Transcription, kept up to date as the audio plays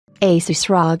ASUS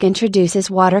ROG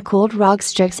introduces water-cooled ROG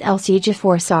STRIX LC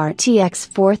GeForce RTX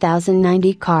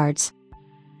 4090 cards.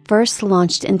 First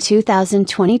launched in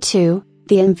 2022,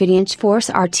 the NVIDIA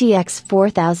GeForce RTX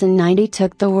 4090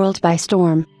 took the world by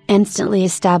storm, instantly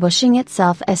establishing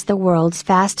itself as the world's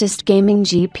fastest gaming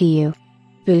GPU.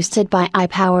 Boosted by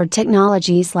AI-powered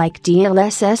technologies like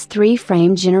DLSS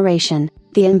 3-frame generation,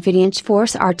 the NVIDIA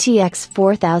GeForce RTX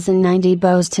 4090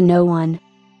 bows to no one.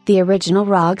 The original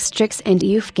ROG STRIX and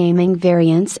UF gaming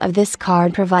variants of this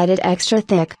card provided extra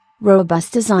thick,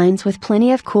 robust designs with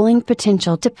plenty of cooling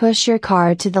potential to push your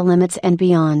card to the limits and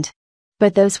beyond.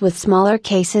 But those with smaller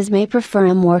cases may prefer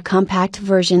a more compact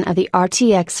version of the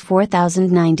RTX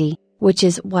 4090, which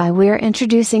is why we're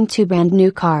introducing two brand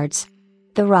new cards.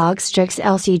 The ROG STRIX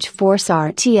LC GeForce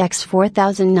RTX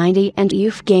 4090 and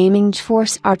UF Gaming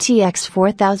GeForce RTX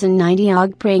 4090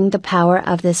 OG bring the power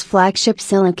of this flagship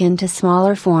silicon to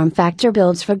smaller form factor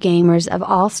builds for gamers of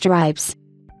all stripes.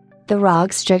 The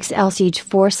ROG STRIX LC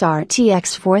GeForce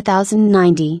RTX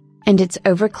 4090, and its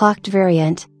overclocked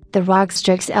variant, the ROG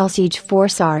STRIX LC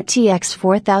GeForce RTX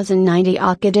 4090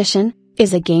 OG Edition,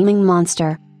 is a gaming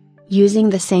monster. Using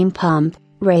the same pump,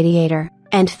 radiator,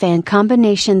 and fan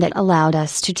combination that allowed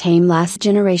us to tame last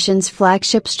generation's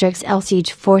flagship STRIX LC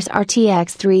GeForce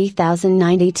RTX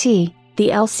 3090 Ti, the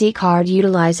LC card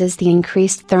utilizes the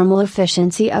increased thermal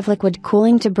efficiency of liquid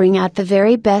cooling to bring out the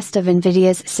very best of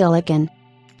NVIDIA's silicon.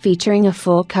 Featuring a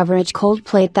full coverage cold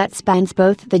plate that spans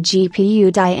both the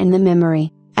GPU die and the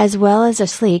memory, as well as a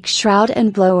sleek shroud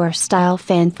and blower style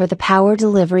fan for the power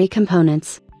delivery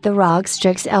components. The ROG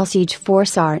STRIX LC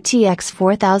GeForce RTX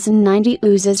 4090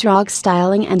 oozes ROG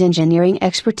styling and engineering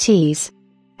expertise.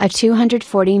 A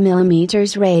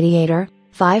 240mm radiator,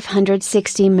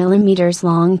 560mm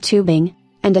long tubing,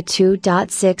 and a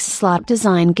 2.6 slot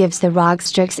design gives the ROG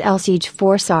STRIX LC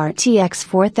GeForce RTX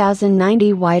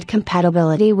 4090 wide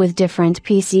compatibility with different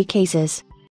PC cases.